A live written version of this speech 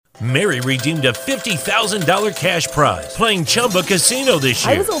Mary redeemed a $50,000 cash prize playing Chumba Casino this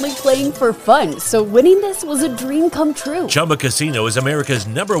year. I was only playing for fun, so winning this was a dream come true. Chumba Casino is America's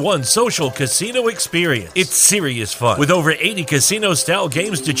 #1 social casino experience. It's serious fun. With over 80 casino-style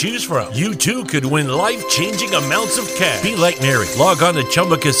games to choose from, you too could win life-changing amounts of cash. Be like Mary. Log on to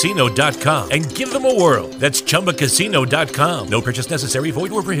ChumbaCasino.com and give them a whirl. That's ChumbaCasino.com. No purchase necessary.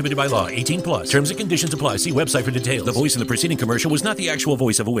 Void where prohibited by law. 18 plus. Terms and conditions apply. See website for details. The voice in the preceding commercial was not the actual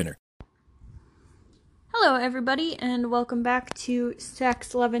voice of a winner. Hello, everybody, and welcome back to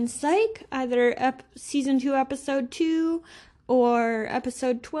Sex, Love, and Psych, either Season 2, Episode 2, or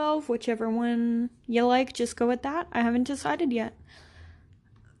Episode 12, whichever one you like, just go with that. I haven't decided yet.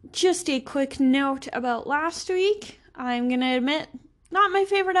 Just a quick note about last week. I'm going to admit, not my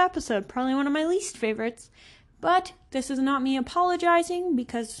favorite episode, probably one of my least favorites, but this is not me apologizing,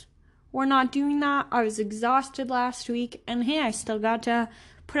 because we're not doing that. I was exhausted last week, and hey, I still got to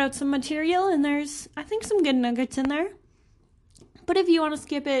put out some material, and there's, I think, some good nuggets in there. But if you want to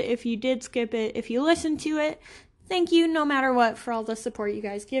skip it, if you did skip it, if you listened to it, thank you no matter what for all the support you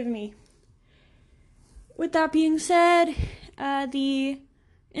guys give me. With that being said, the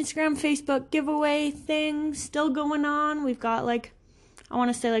Instagram, Facebook giveaway thing still going on. We've got I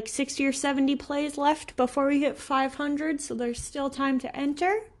want to say 60 or 70 plays left before we hit 500, so there's still time to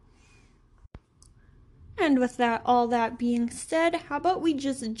enter. And with that, all that being said, how about we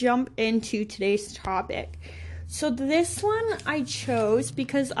just jump into today's topic? So this one I chose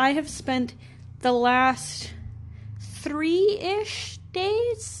because I have spent the last 3-ish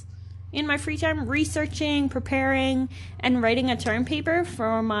days in my free time researching, preparing, and writing a term paper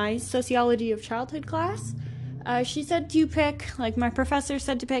for my Sociology of Childhood class. She said to pick, my professor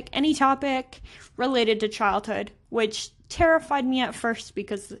said to pick any topic related to childhood, which terrified me at first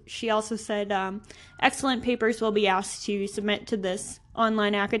because she also said excellent papers will be asked to submit to this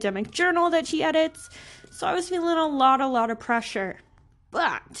online academic journal that she edits. So I was feeling a lot of pressure.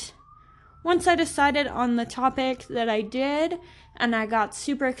 But once I decided on the topic that I did, and I got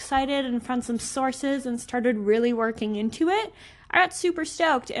super excited and found some sources and started really working into it, I got super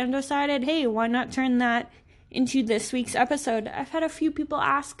stoked and decided, hey, why not turn that into this week's episode? I've had a few people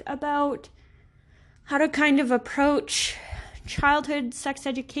ask about how to kind of approach childhood sex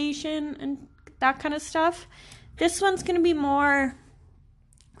education and that kind of stuff. This one's going to be more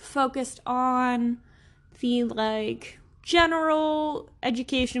focused on the general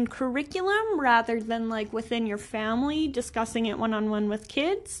education curriculum rather than within your family, discussing it one-on-one with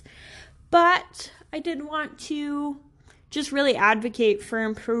kids. But I did want to just really advocate for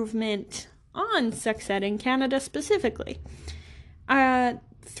improvement on sex ed in Canada specifically.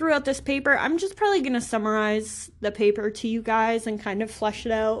 Throughout this paper, I'm just probably going to summarize the paper to you guys and kind of flesh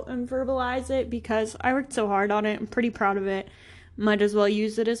it out and verbalize it because I worked so hard on it. I'm pretty proud of it. Might as well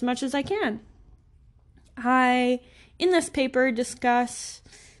use it as much as I can. I, in this paper, discuss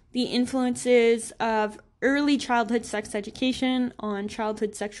the influences of early childhood sex education on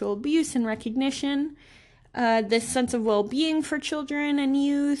childhood sexual abuse and recognition, this sense of well-being for children and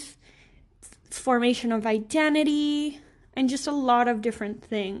youth, formation of identity, and just a lot of different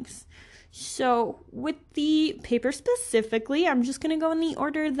things. So with the paper specifically, I'm just going to go in the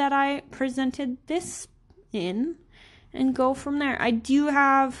order that I presented this in and go from there. I do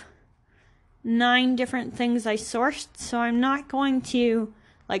have 9 different things I sourced, so I'm not going to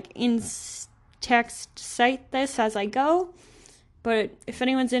in text cite this as I go. But if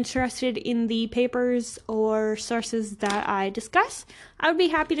anyone's interested in the papers or sources that I discuss, I would be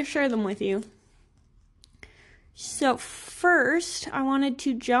happy to share them with you. So first, I wanted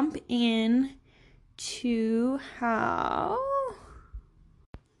to jump in to how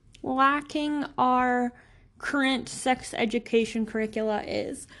lacking our current sex education curricula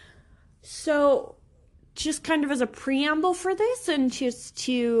is. So just kind of as a preamble for this and just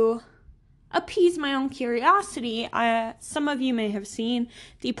to appease my own curiosity, some of you may have seen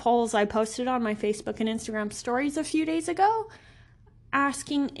the polls I posted on my Facebook and Instagram stories a few days ago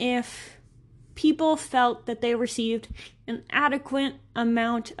asking if people felt that they received an adequate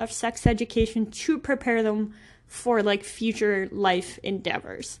amount of sex education to prepare them for future life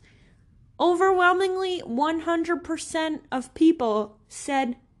endeavors. Overwhelmingly, 100% of people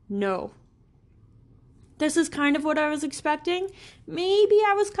said no. This is kind of what I was expecting. Maybe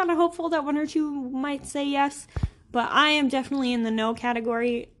I was kind of hopeful that 1 or 2 might say yes, but I am definitely in the no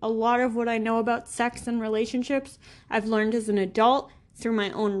category. A lot of what I know about sex and relationships, I've learned as an adult through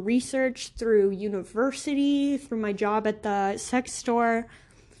my own research, through university, through my job at the sex store,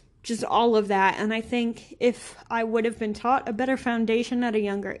 just all of that. And I think if I would have been taught a better foundation at a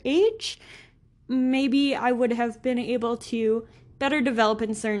younger age, maybe I would have been able to better develop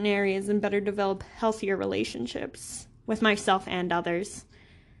in certain areas and better develop healthier relationships with myself and others.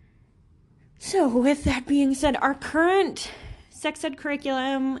 So with that being said, our current sex ed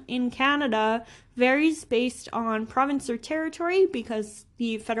curriculum in Canada varies based on province or territory because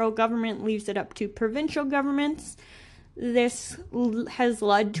the federal government leaves it up to provincial governments. This has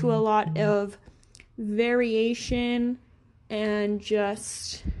led to a lot of variation and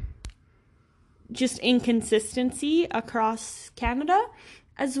just inconsistency across Canada,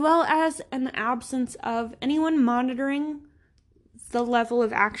 as well as an absence of anyone monitoring the level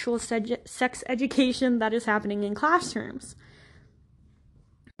of actual sex education that is happening in classrooms.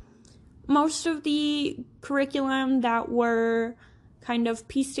 Most of the curriculum that were kind of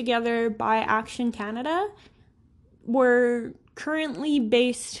pieced together by Action Canada were currently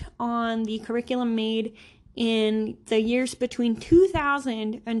based on the curriculum made in the years between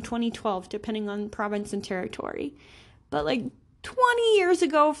 2000 and 2012, depending on province and territory. But 20 years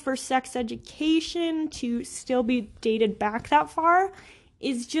ago for sex education to still be dated back that far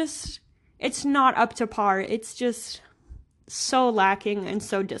is it's not up to par. It's just so lacking and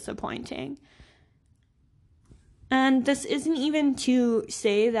so disappointing. And this isn't even to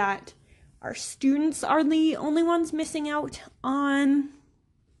say that our students are the only ones missing out on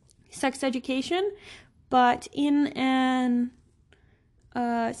sex education, but in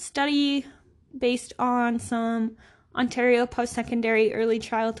a study based on some Ontario post-secondary early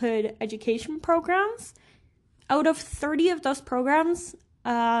childhood education programs, out of 30 of those programs,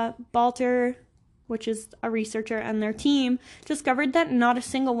 Balter, which is a researcher, and their team discovered that not a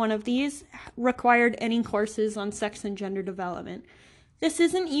single one of these required any courses on sex and gender development. This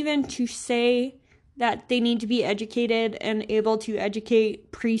isn't even to say that they need to be educated and able to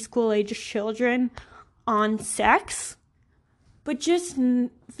educate preschool-age children on sex, but just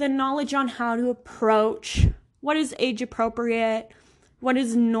the knowledge on how to approach what is age appropriate, what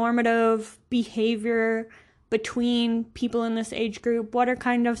is normative behavior between people in this age group, what are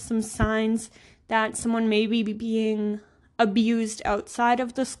kind of some signs that someone may be being abused outside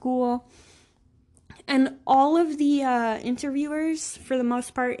of the school. And all of the interviewers, for the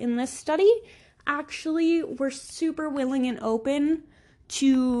most part in this study, actually were super willing and open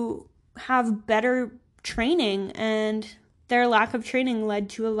to have better training, and their lack of training led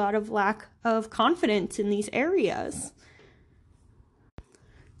to a lot of lack of confidence in these areas.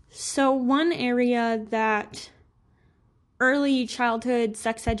 So one area that early childhood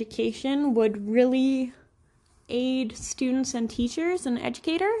sex education would really aid students and teachers and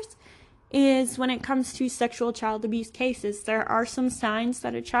educators is when it comes to sexual child abuse cases. There are some signs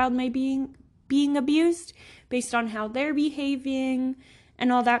that a child may be being abused based on how they're behaving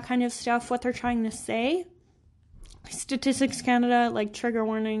and all that kind of stuff, what they're trying to say. Statistics Canada, trigger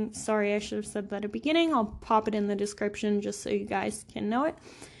warning, sorry, I should have said that at the beginning. I'll pop it in the description just so you guys can know it.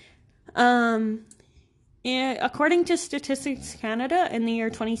 According to Statistics Canada, in the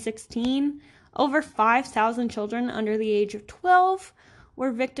year 2016, over 5,000 children under the age of 12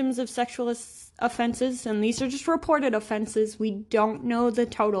 were victims of sexual offenses, and these are just reported offenses. We don't know the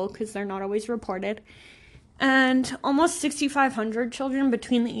total because they're not always reported. And almost 6,500 children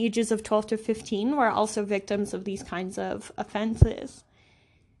between the ages of 12 to 15 were also victims of these kinds of offenses.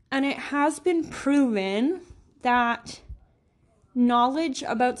 And it has been proven that knowledge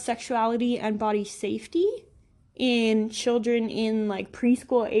about sexuality and body safety in children in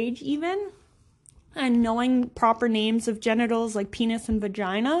preschool age even, and knowing proper names of genitals like penis and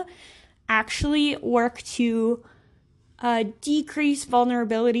vagina actually work to decrease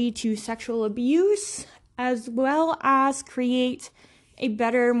vulnerability to sexual abuse, as well as create a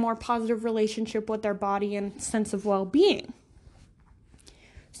better, more positive relationship with their body and sense of well-being.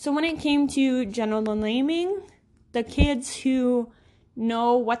 So when it came to genital naming, the kids who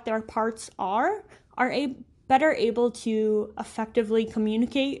know what their parts are better able to effectively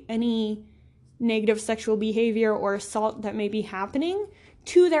communicate any negative sexual behavior or assault that may be happening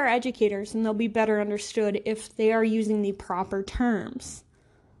to their educators, and they'll be better understood if they are using the proper terms.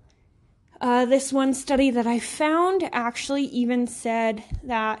 This one study that I found actually even said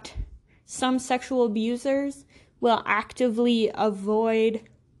that some sexual abusers will actively avoid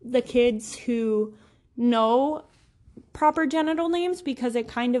the kids who know proper genital names because it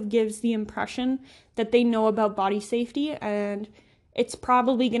kind of gives the impression that they know about body safety, and it's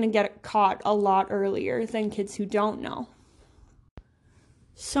probably going to get caught a lot earlier than kids who don't know.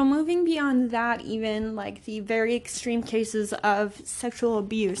 So moving beyond that, even the very extreme cases of sexual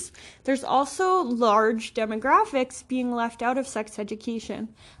abuse, there's also large demographics being left out of sex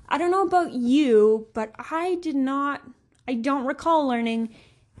education. I don't know about you, but I don't recall learning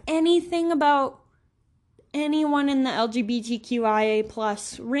anything about anyone in the LGBTQIA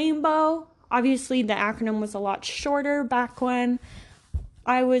plus rainbow. Obviously, the acronym was a lot shorter back when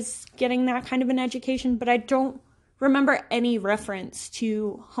I was getting that kind of an education, but I don't remember any reference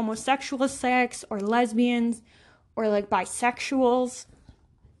to homosexual sex or lesbians or like bisexuals.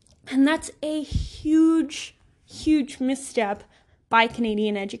 And that's a huge, huge misstep by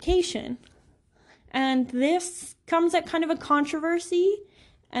Canadian education. And this comes at kind of a controversy,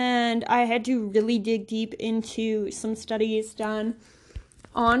 and I had to really dig deep into some studies done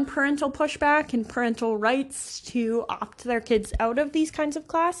on parental pushback and parental rights to opt their kids out of these kinds of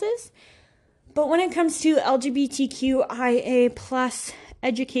classes. But when it comes to LGBTQIA plus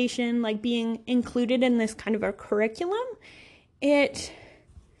education, like being included in this kind of a curriculum, it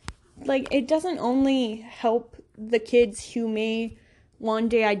doesn't only help the kids who may one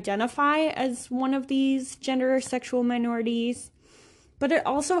day identify as one of these gender or sexual minorities, but it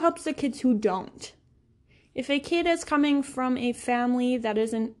also helps the kids who don't. If a kid is coming from a family that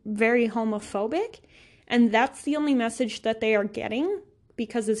isn't very homophobic, and that's the only message that they are getting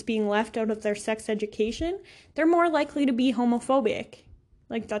because it's being left out of their sex education, they're more likely to be homophobic.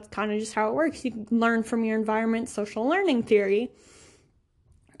 Like, that's kind of just how it works. You learn from your environment, social learning theory,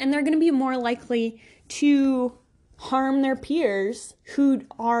 and they're going to be more likely to harm their peers who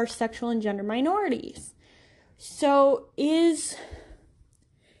are sexual and gender minorities. So it's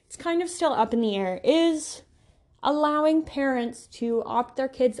kind of still up in the air. Is allowing parents to opt their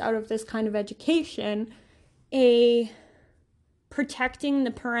kids out of this kind of education a protecting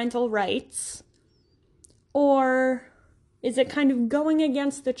the parental rights, or is it kind of going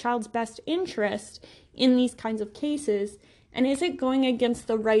against the child's best interest in these kinds of cases? And is it going against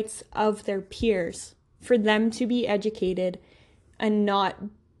the rights of their peers for them to be educated and not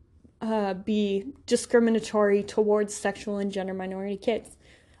be discriminatory towards sexual and gender minority kids?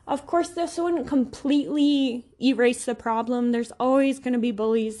 Of course, this wouldn't completely erase the problem. There's always going to be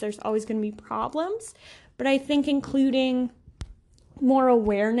bullies. There's always going to be problems. But I think including more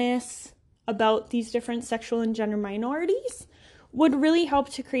awareness about these different sexual and gender minorities would really help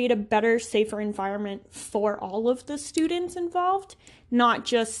to create a better, safer environment for all of the students involved, not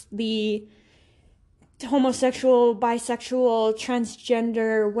just the homosexual, bisexual,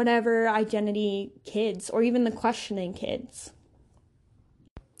 transgender, whatever identity kids, or even the questioning kids.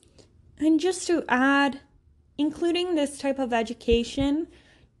 And just to add, including this type of education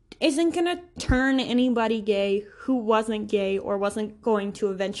isn't going to turn anybody gay who wasn't gay or wasn't going to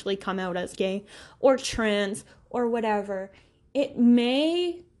eventually come out as gay or trans or whatever. It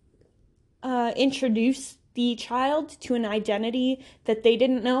may introduce the child to an identity that they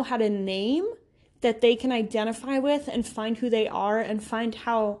didn't know how to name, that they can identify with and find who they are and find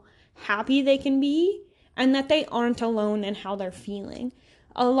how happy they can be, and that they aren't alone in how they're feeling.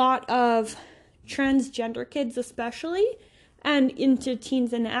 A lot of transgender kids especially, and into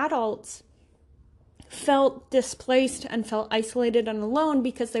teens and adults, felt displaced and felt isolated and alone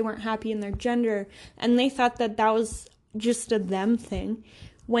because they weren't happy in their gender, and they thought that that was just a them thing.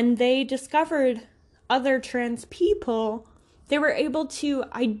 When they discovered other trans people, they were able to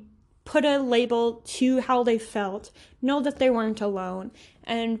put a label to how they felt, know that they weren't alone,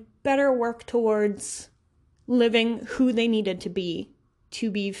 and better work towards living who they needed to be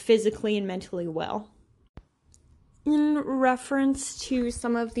physically and mentally well. In reference to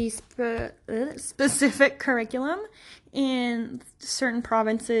some of these specific curriculum in certain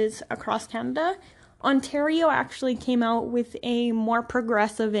provinces across Canada, Ontario actually came out with a more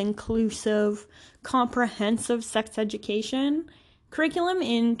progressive, inclusive, comprehensive sex education curriculum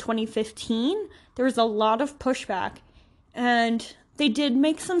in 2015. There was a lot of pushback, and they did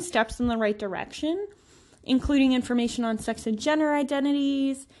make some steps in the right direction, including information on sex and gender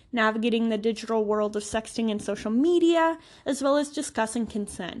identities, navigating the digital world of sexting and social media, as well as discussing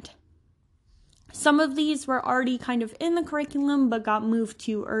consent. Some of these were already kind of in the curriculum, but got moved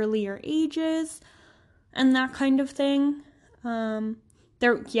to earlier ages, and that kind of thing. There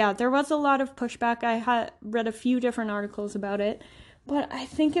was a lot of pushback. I had read a few different articles about it, but I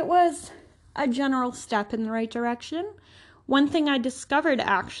think it was a general step in the right direction. One thing I discovered,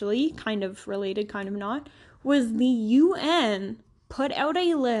 actually, kind of related, kind of not, was the UN put out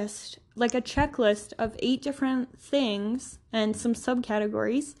a list, like a checklist of 8 different things and some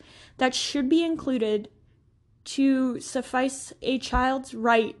subcategories that should be included to suffice a child's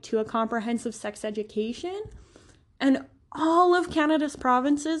right to a comprehensive sex education. And all of Canada's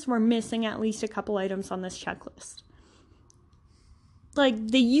provinces were missing at least a couple items on this checklist. Like,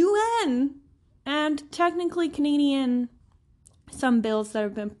 the UN and technically Canadian, some bills that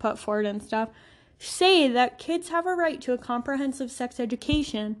have been put forward and stuff, say that kids have a right to a comprehensive sex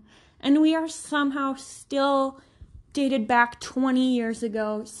education, And we are somehow still dated back 20 years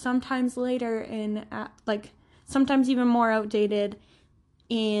ago, sometimes later in, sometimes even more outdated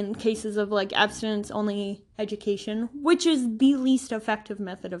in cases of, abstinence-only education, which is the least effective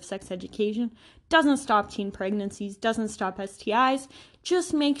method of sex education. Doesn't stop teen pregnancies, doesn't stop STIs,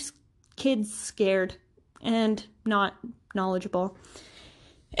 just makes kids scared and not knowledgeable.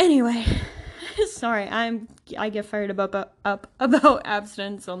 Anyway, sorry, I get fired about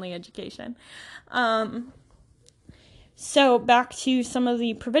abstinence-only education. So back to some of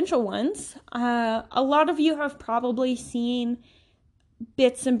the provincial ones. A lot of you have probably seen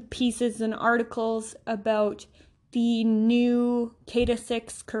bits and pieces and articles about the new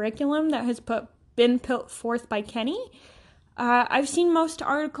K-6 curriculum that has been put forth by Kenny. I've seen most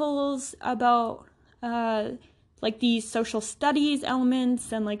articles about these social studies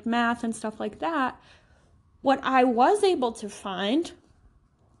elements and math and stuff like that. What I was able to find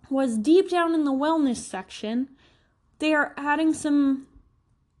was deep down in the wellness section, they are adding some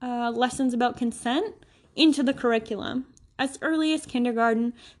lessons about consent into the curriculum. As early as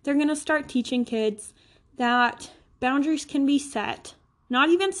kindergarten, they're going to start teaching kids that boundaries can be set, not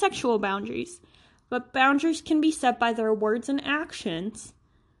even sexual boundaries, but boundaries can be set by their words and actions,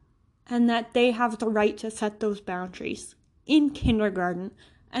 and that they have the right to set those boundaries in kindergarten.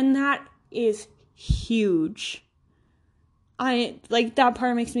 And that is huge. That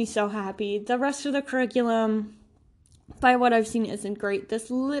part makes me so happy. The rest of the curriculum, by what I've seen, isn't great.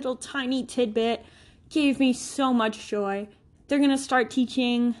 This little tiny tidbit gave me so much joy. They're going to start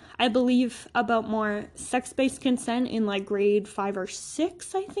teaching, I believe, about more sex-based consent in grade 5 or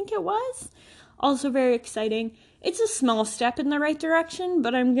 6, I think it was. Also very exciting. It's a small step in the right direction,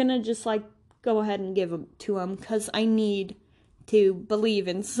 but I'm going to just go ahead and give them to them because I need to believe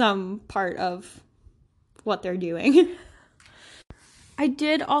in some part of what they're doing. I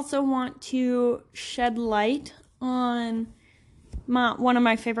did also want to shed light on one of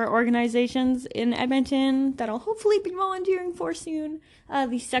my favorite organizations in Edmonton that I'll hopefully be volunteering for soon,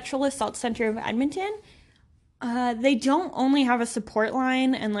 the Sexual Assault Center of Edmonton. They don't only have a support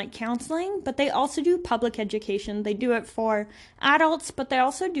line and counseling, but they also do public education. They do it for adults, but they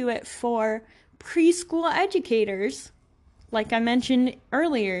also do it for preschool educators. Like I mentioned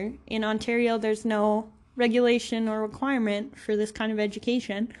earlier, in Ontario, there's no regulation or requirement for this kind of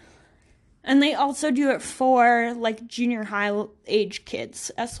education. And they also do it for junior high age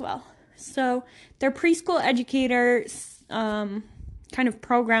kids as well. So their preschool educators kind of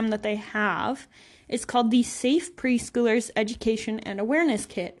program that they have is called the Safe Preschoolers Education and Awareness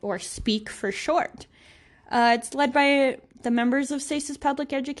Kit, or SPEAK for short. It's led by the members of SACE's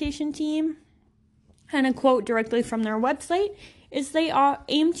public education team. And a quote directly from their website is they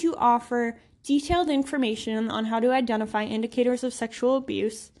aim to offer detailed information on how to identify indicators of sexual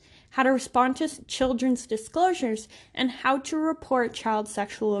abuse, how to respond to children's disclosures, and how to report child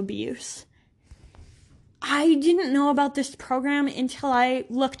sexual abuse. I didn't know about this program until I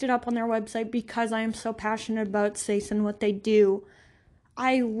looked it up on their website because I am so passionate about SACE and what they do.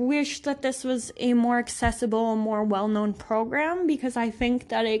 I wish that this was a more accessible, more well-known program because I think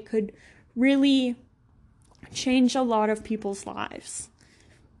that it could really change a lot of people's lives.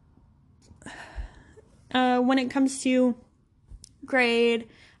 When it comes to grade,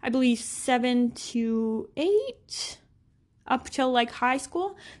 I believe 7 to 8, up till high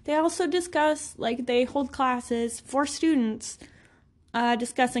school, they also discuss, they hold classes for students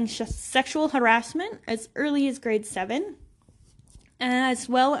discussing sexual harassment as early as grade 7, as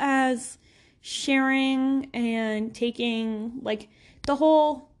well as sharing and taking, the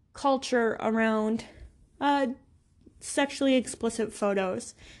whole culture around sexually explicit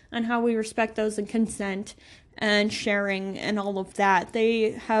photos and how we respect those and consent and sharing and all of that.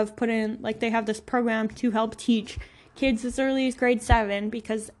 They have put in, they have this program to help teach kids as early as grade 7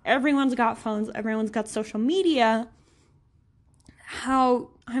 because everyone's got phones, everyone's got social media.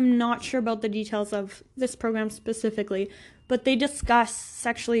 I'm not sure about the details of this program specifically, but they discuss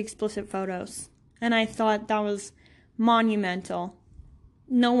sexually explicit photos, and I thought that was monumental.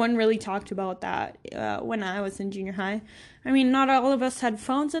 No one really talked about that when I was in junior high. I mean, not all of us had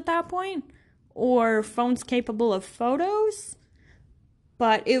phones at that point, or phones capable of photos,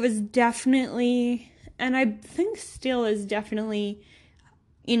 but it was definitely, and I think still is definitely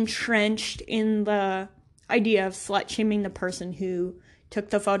entrenched in the idea of slut-shaming the person who took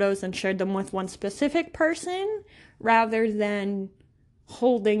the photos and shared them with one specific person, rather than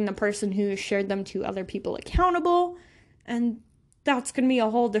holding the person who shared them to other people accountable. And that's going to be a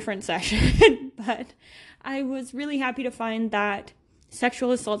whole different session. But I was really happy to find that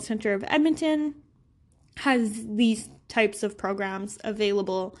Sexual Assault Center of Edmonton has these types of programs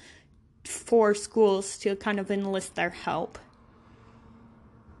available for schools to kind of enlist their help.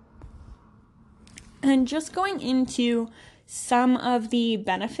 And just going into some of the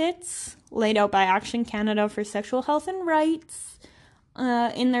benefits laid out by Action Canada for sexual health and rights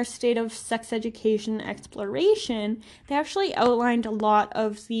in their state of sex education exploration, they actually outlined a lot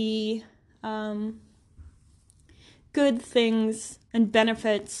of the good things and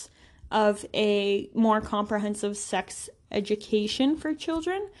benefits of a more comprehensive sex education for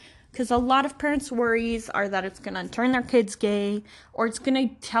children. Because a lot of parents' worries are that it's going to turn their kids gay, or it's going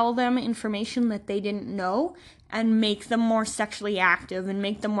to tell them information that they didn't know and make them more sexually active and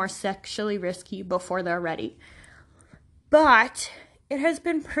make them more sexually risky before they're ready. But it has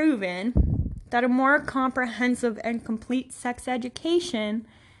been proven that a more comprehensive and complete sex education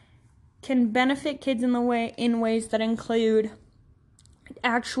can benefit kids in ways that include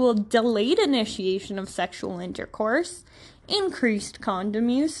actual delayed initiation of sexual intercourse, increased condom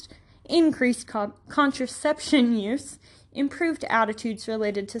use, increased contraception use, improved attitudes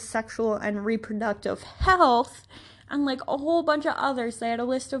related to sexual and reproductive health, and like a whole bunch of others. They had a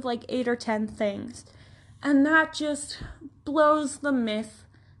list of like 8 or 10 things. And that just blows the myth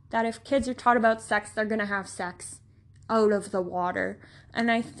that if kids are taught about sex, they're going to have sex out of the water.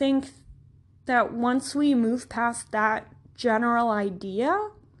 And I think that once we move past that general idea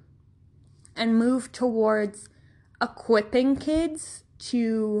and move towards equipping kids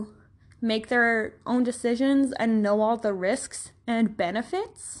to make their own decisions and know all the risks and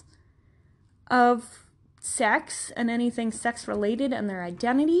benefits of sex and anything sex related and their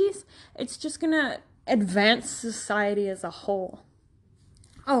identities, it's just gonna advance society as a whole.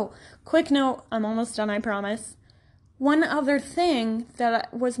 Oh, quick note, I'm almost done, I promise. One other thing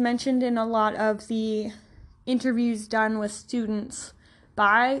that was mentioned in a lot of the interviews done with students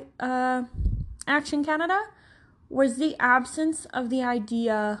by Action Canada was the absence of the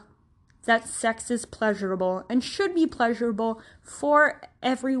idea that sex is pleasurable and should be pleasurable for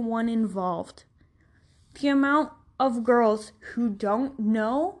everyone involved. The amount of girls who don't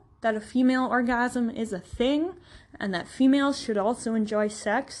know that a female orgasm is a thing and that females should also enjoy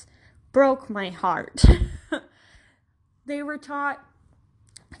sex broke my heart. They were taught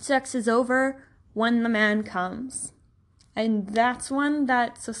sex is over when the man comes. And that's one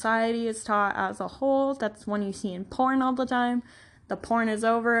that society is taught as a whole. That's one you see in porn all the time. The porn is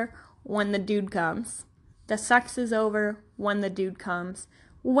over when the dude comes. The sex is over when the dude comes.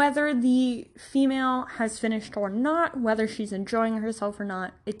 Whether the female has finished or not, whether she's enjoying herself or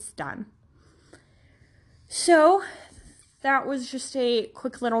not, it's done. So, that was just a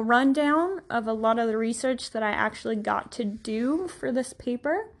quick little rundown of a lot of the research that I actually got to do for this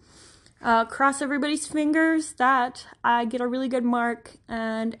paper. Cross everybody's fingers that I get a really good mark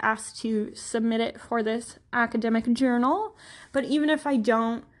and asked to submit it for this academic journal. But even if I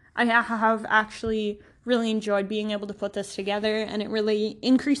don't, I have actually really enjoyed being able to put this together, and it really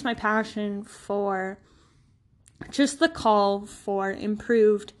increased my passion for just the call for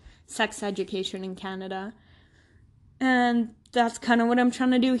improved sex education in Canada. And that's kind of what I'm trying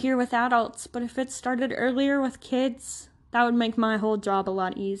to do here with adults. But if it started earlier with kids, that would make my whole job a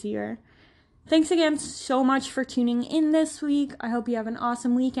lot easier. Thanks again so much for tuning in this week. I hope you have an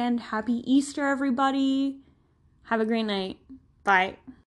awesome weekend. Happy Easter, everybody. Have a great night. Bye.